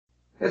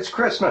It's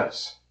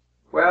Christmas.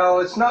 Well,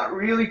 it's not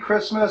really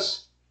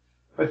Christmas,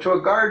 but to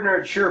a gardener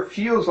it sure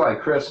feels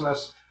like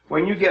Christmas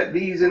when you get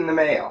these in the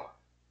mail.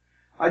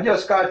 I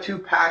just got 2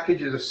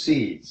 packages of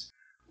seeds,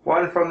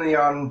 one from the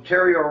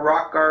Ontario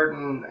Rock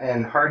Garden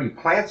and Hardy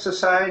Plant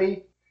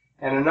Society,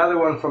 and another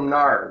one from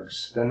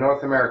NARGS, the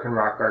North American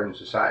Rock Garden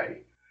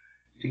Society.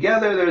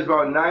 Together there's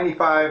about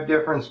 95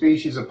 different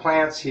species of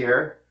plants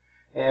here,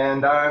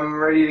 and I'm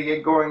ready to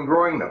get going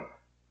growing them.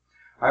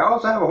 I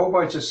also have a whole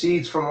bunch of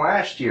seeds from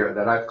last year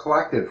that I've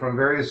collected from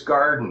various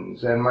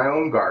gardens and my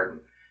own garden,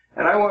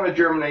 and I want to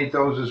germinate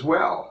those as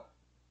well.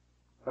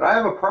 But I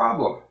have a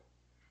problem.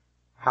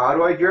 How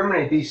do I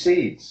germinate these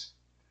seeds?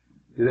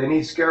 Do they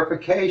need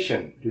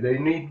scarification? Do they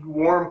need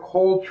warm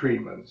cold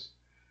treatments?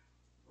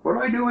 What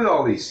do I do with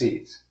all these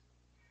seeds?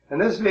 In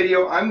this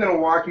video, I'm going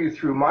to walk you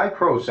through my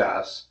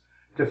process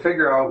to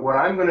figure out what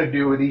I'm going to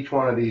do with each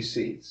one of these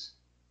seeds.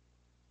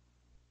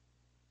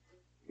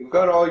 You've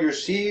got all your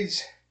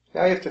seeds.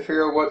 Now you have to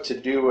figure out what to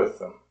do with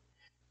them.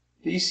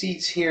 These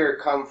seeds here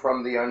come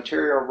from the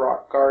Ontario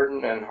Rock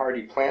Garden and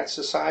Hardy Plant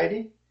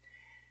Society.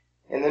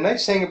 And the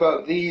nice thing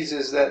about these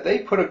is that they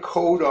put a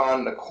code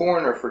on the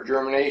corner for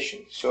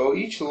germination. So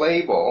each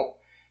label,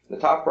 in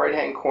the top right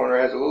hand corner,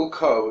 has a little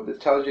code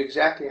that tells you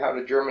exactly how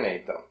to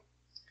germinate them.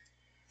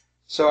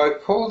 So I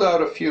pulled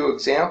out a few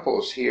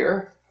examples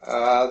here.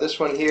 This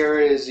one here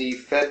is the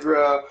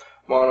Ephedra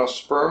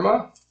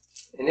monosperma,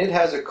 and it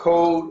has a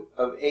code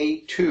of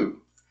A2.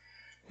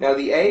 Now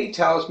the A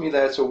tells me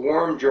that it's a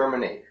warm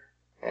germinator,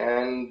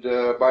 and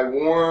by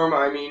warm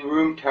I mean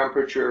room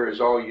temperature is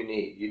all you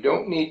need. You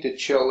don't need to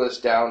chill this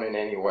down in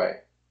any way.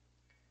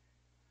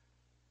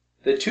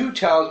 The 2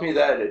 tells me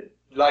that it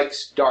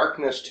likes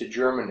darkness to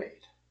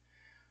germinate.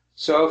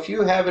 So if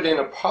you have it in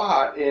a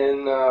pot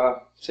in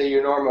say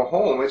your normal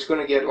home, it's going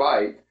to get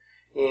light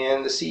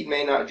and the seed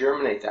may not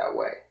germinate that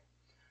way.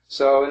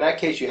 So in that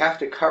case you have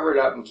to cover it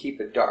up and keep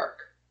it dark.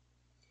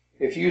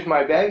 If you use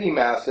my baggie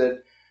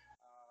method,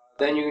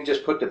 then you can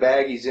just put the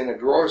baggies in a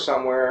drawer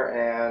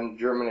somewhere and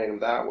germinate them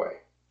that way.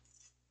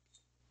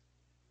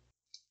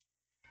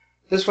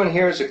 This one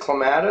here is a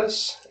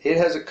clematis. It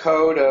has a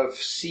code of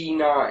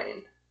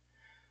C9.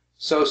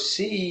 So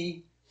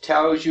C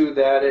tells you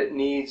that it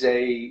needs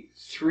a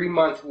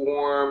 3-month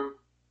warm,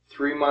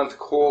 3-month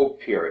cold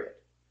period.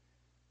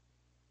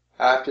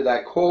 After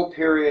that cold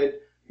period,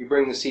 you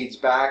bring the seeds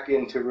back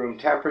into room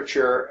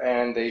temperature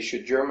and they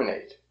should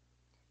germinate.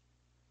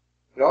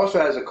 It also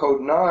has a code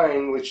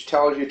 9, which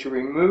tells you to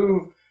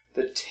remove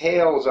the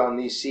tails on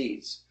these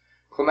seeds.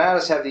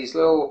 Clematis have these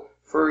little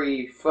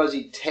furry,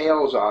 fuzzy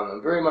tails on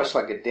them, very much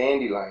like a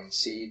dandelion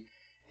seed.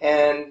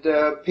 And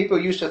people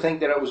used to think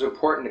that it was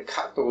important to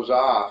cut those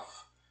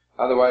off,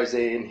 otherwise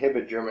they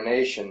inhibit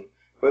germination.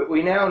 But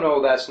we now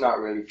know that's not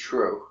really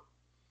true.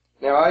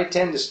 Now I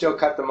tend to still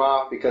cut them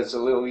off because it's a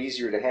little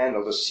easier to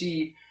handle the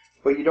seed,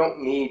 but you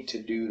don't need to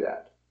do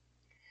that.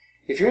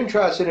 If you're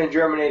interested in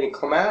germinating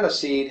clematis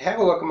seed, have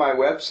a look at my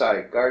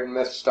website,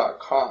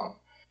 gardenmyths.com.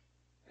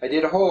 I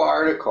did a whole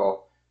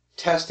article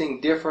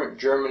testing different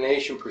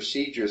germination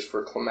procedures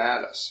for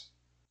clematis.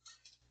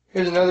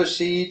 Here's another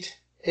seed.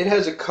 It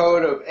has a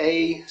code of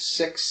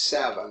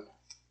A67.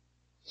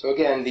 So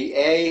again, the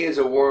A is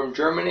a warm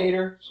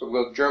germinator, so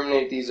we'll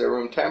germinate these at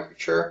room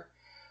temperature.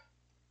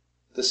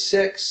 The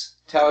 6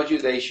 tells you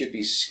they should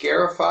be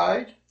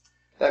scarified.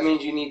 That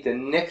means you need to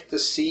nick the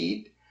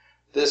seed.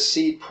 This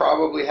seed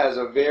probably has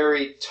a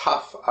very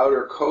tough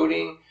outer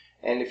coating,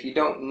 and if you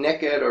don't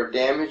nick it or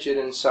damage it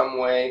in some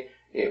way,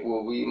 it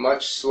will be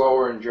much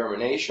slower in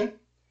germination.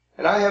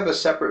 And I have a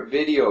separate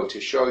video to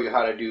show you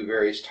how to do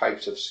various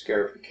types of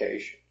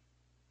scarification.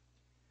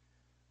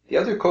 The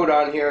other code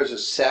on here is a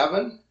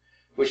 7,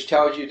 which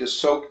tells you to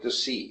soak the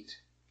seed.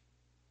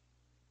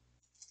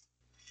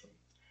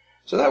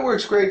 So that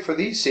works great for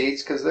these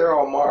seeds because they're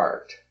all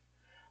marked.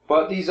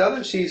 But these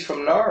other seeds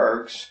from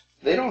NARGS,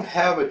 they don't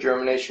have a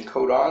germination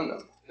code on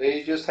them.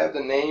 They just have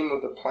the name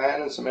of the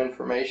plant and some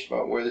information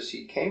about where the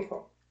seed came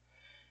from.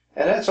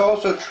 And that's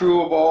also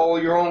true of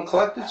all your own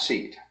collected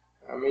seed.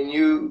 I mean,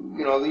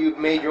 you've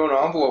made your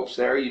own envelopes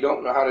there. You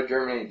don't know how to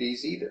germinate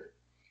these either.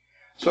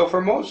 So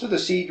for most of the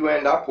seed you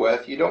end up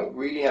with, you don't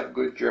really have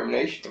good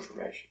germination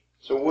information.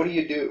 So what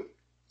do?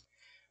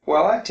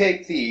 Well, I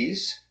take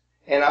these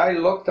and I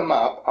look them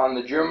up on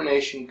the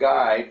germination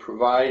guide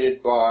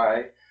provided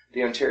by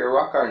the Ontario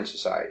Rock Garden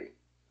Society.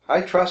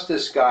 I trust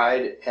this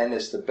guide, and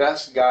it's the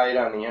best guide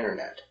on the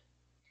internet.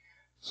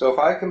 So if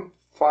I can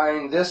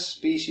find this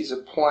species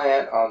of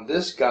plant on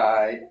this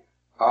guide,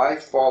 I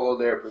follow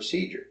their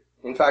procedure.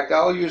 In fact,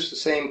 I'll use the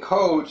same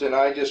codes and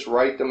I just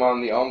write them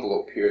on the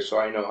envelope here so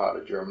I know how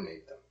to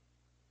germinate them.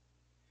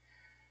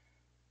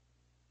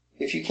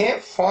 If you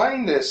can't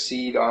find this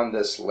seed on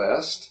this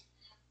list,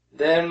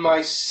 then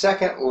my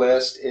second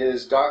list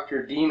is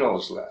Dr.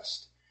 Dino's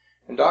list.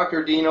 And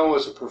Dr. Dino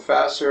was a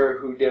professor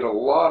who did a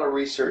lot of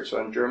research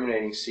on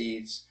germinating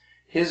seeds.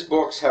 His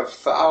books have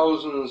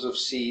thousands of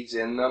seeds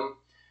in them.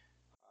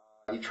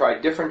 He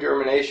tried different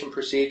germination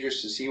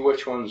procedures to see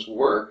which ones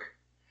work.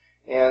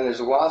 And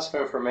there's lots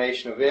of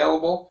information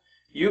available.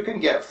 You can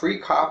get free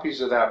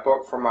copies of that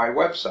book from my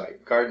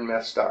website,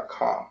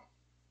 gardenmyths.com.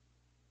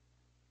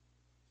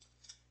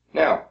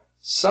 Now,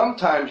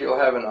 sometimes you'll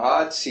have an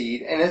odd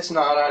seed and it's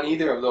not on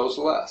either of those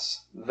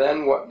lists.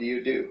 Then what do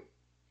you do?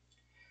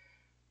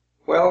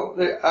 Well,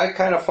 I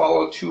kind of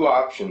follow two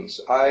options.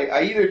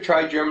 I either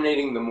try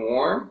germinating them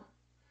warm.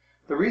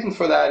 The reason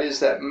for that is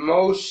that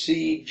most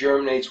seed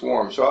germinates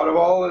warm. So out of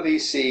all of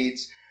these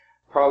seeds,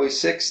 probably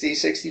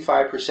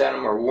 60–65% of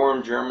them are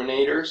warm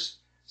germinators.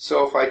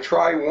 So if I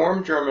try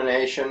warm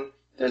germination,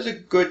 there's a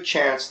good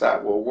chance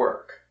that will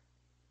work.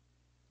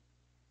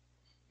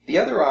 The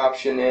other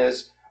option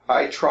is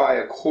I try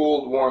a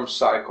cold-warm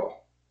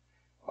cycle.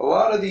 A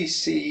lot of these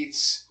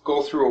seeds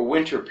go through a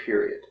winter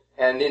period,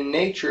 and in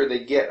nature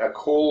they get a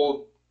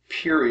cold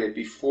period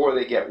before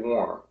they get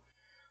warm.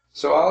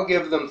 So I'll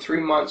give them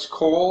 3 months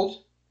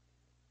cold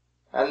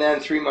and then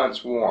 3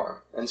 months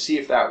warm and see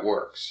if that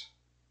works.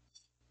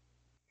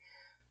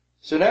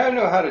 So now I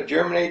know how to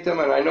germinate them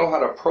and I know how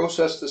to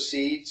process the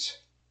seeds.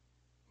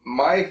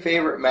 My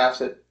favorite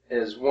method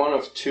is one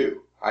of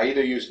two. I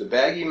either use the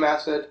baggie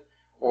method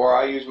or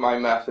I use my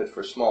method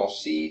for small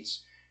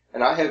seeds.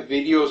 And I have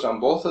videos on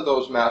both of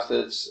those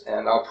methods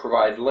and I'll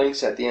provide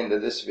links at the end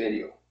of this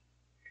video.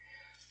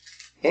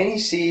 Any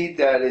seed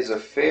that is a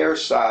fair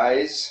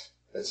size,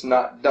 that's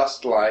not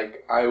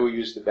dust-like, I will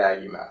use the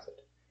baggie method.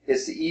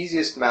 It's the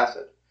easiest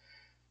method.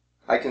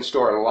 I can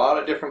store a lot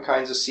of different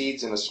kinds of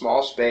seeds in a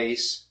small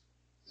space.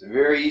 It's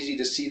very easy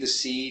to see the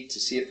seed, to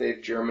see if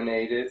they've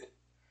germinated.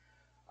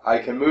 I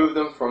can move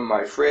them from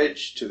my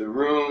fridge to the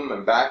room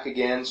and back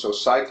again, so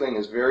cycling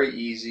is very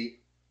easy.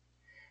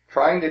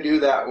 Trying to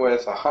do that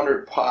with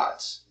 100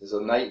 pots is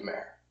a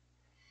nightmare.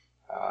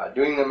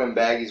 Doing them in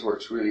baggies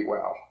works really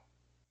well.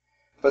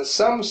 But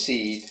some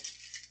seed,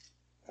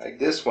 like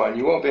this one,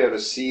 you won't be able to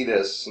see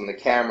this in the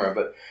camera,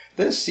 but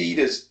this seed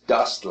is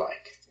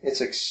dust-like.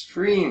 It's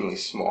extremely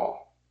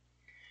small.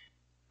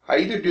 I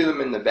either do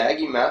them in the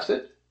baggie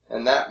method,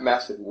 and that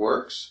method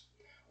works,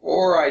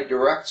 or I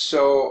direct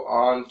sow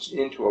on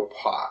into a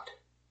pot.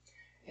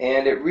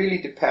 And it really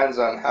depends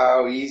on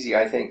how easy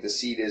I think the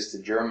seed is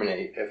to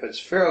germinate. If it's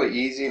fairly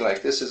easy,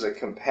 like this is a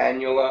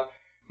campanula,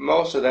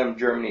 most of them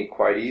germinate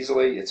quite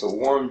easily. It's a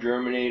warm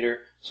germinator,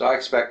 so I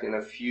expect in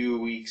a few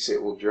weeks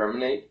it will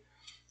germinate.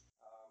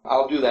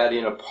 I'll do that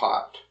in a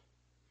pot.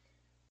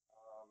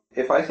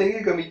 If I think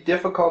it's going to be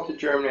difficult to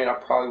germinate, I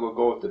probably will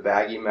go with the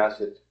baggie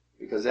method,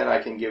 because then I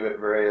can give it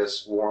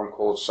various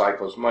warm-cold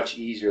cycles much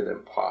easier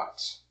than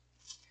pots.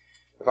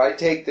 If I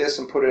take this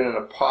and put it in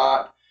a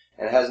pot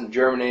and it hasn't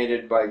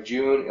germinated by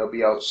June, it'll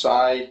be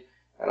outside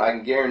and I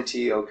can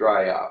guarantee it'll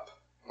dry up.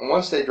 And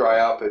once they dry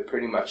up, it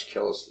pretty much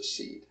kills the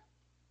seed.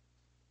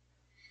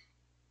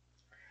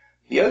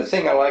 The other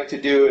thing I like to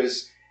do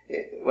is,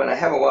 when I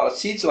have a lot of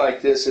seeds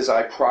like this, is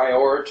I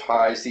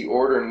prioritize the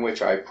order in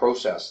which I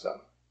process them.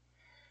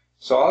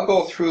 So I'll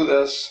go through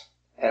this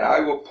and I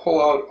will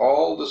pull out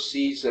all the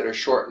seeds that are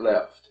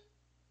short-lived.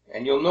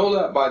 And you'll know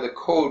that by the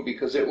code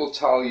because it will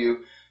tell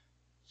you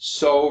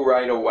sow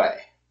right away.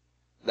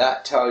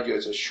 That tells you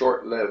it's a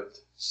short-lived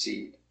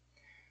seed.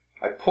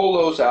 I pull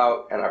those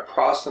out and I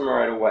process them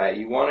right away.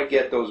 You want to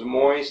get those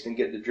moist and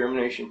get the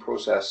germination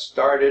process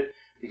started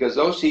because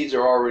those seeds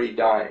are already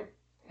dying.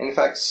 And in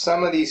fact,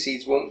 some of these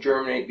seeds won't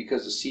germinate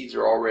because the seeds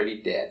are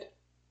already dead.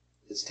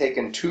 It's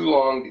taken too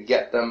long to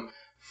get them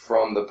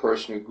from the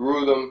person who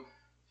grew them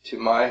to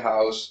my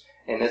house,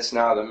 and it's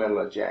now the middle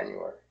of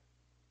January.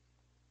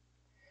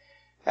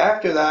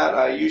 After that,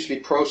 I usually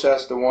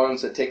process the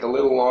ones that take a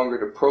little longer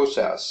to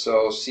process.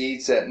 So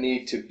seeds that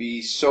need to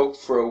be soaked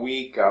for a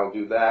week, I'll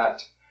do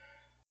that.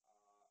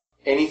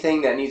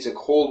 Anything that needs a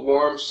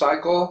cold-warm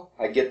cycle,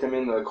 I get them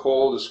into the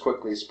cold as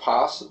quickly as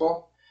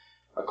possible.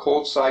 A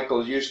cold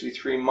cycle is usually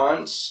 3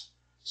 months.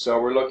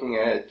 So we're looking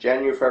at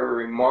January,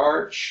 February,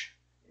 March.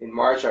 In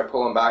March, I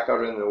pull them back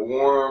out into the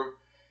warm.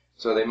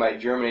 So they might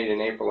germinate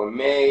in April and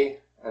May,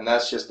 and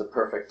that's just the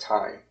perfect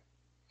time.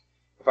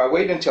 If I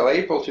wait until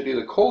April to do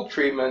the cold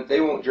treatment,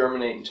 they won't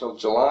germinate until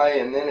July,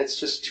 and then it's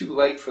just too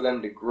late for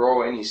them to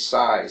grow any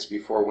size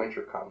before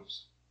winter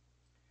comes.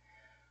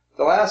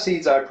 The last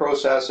seeds I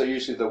process are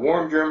usually the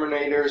warm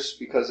germinators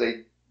because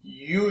they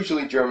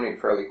usually germinate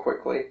fairly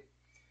quickly.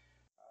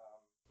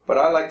 But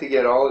I like to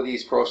get all of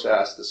these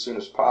processed as soon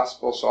as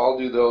possible, so I'll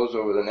do those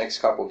over the next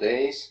couple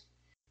days.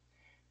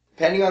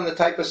 Depending on the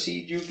type of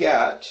seed you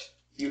get,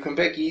 you can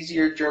pick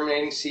easier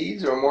germinating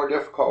seeds or more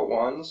difficult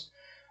ones.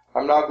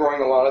 I'm now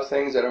growing a lot of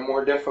things that are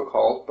more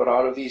difficult, but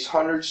out of these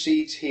 100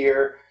 seeds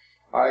here,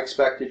 I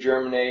expect to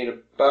germinate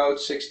about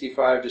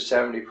 65 to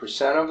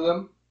 70% of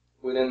them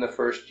within the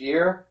first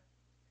year.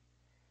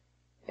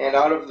 And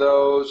out of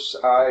those,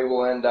 I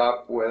will end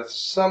up with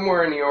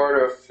somewhere in the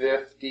order of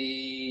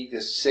 50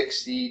 to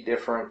 60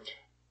 different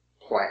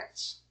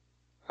plants.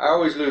 I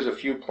always lose a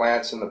few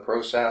plants in the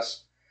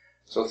process,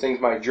 so things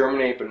might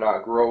germinate but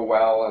not grow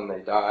well and they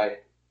die.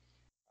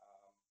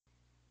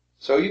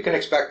 So you can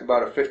expect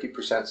about a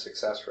 50%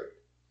 success rate.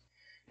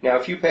 Now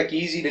if you pick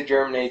easy to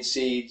germinate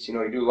seeds,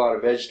 you do a lot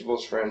of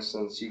vegetables for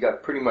instance, you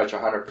got pretty much a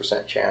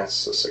 100%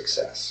 chance of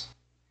success.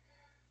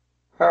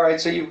 All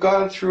right, so you've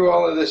gone through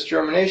all of this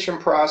germination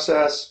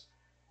process.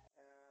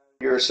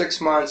 You're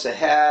 6 months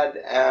ahead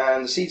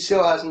and the seed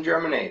still hasn't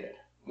germinated.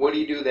 What do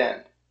you do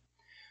then?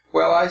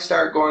 Well, I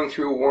start going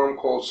through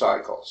warm-cold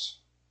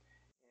cycles.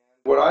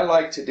 What I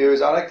like to do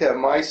is I like to have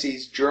my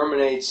seeds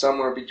germinate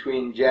somewhere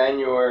between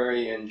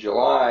January and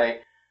July,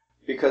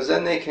 because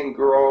then they can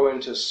grow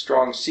into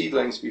strong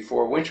seedlings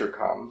before winter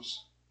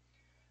comes.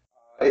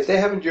 If they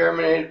haven't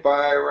germinated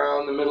by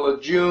around the middle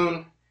of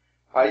June,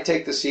 I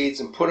take the seeds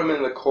and put them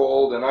in the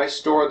cold, and I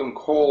store them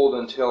cold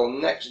until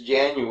next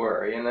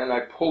January, and then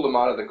I pull them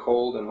out of the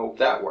cold and hope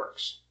that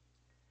works.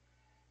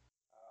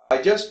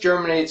 I just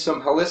germinated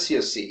some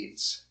Halicia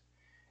seeds,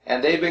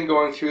 and they've been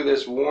going through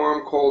this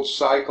warm-cold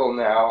cycle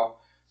now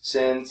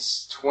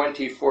since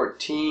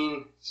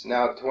 2014. It's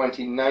now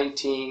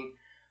 2019.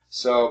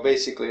 So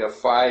basically a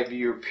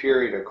 5-year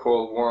period of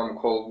cold,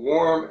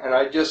 warm, and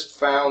I just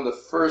found the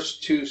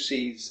first 2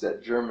 seeds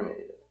that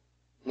germinated.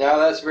 Now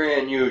that's very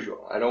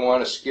unusual. I don't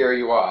want to scare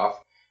you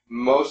off.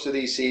 Most of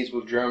these seeds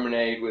will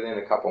germinate within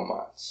a couple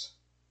months.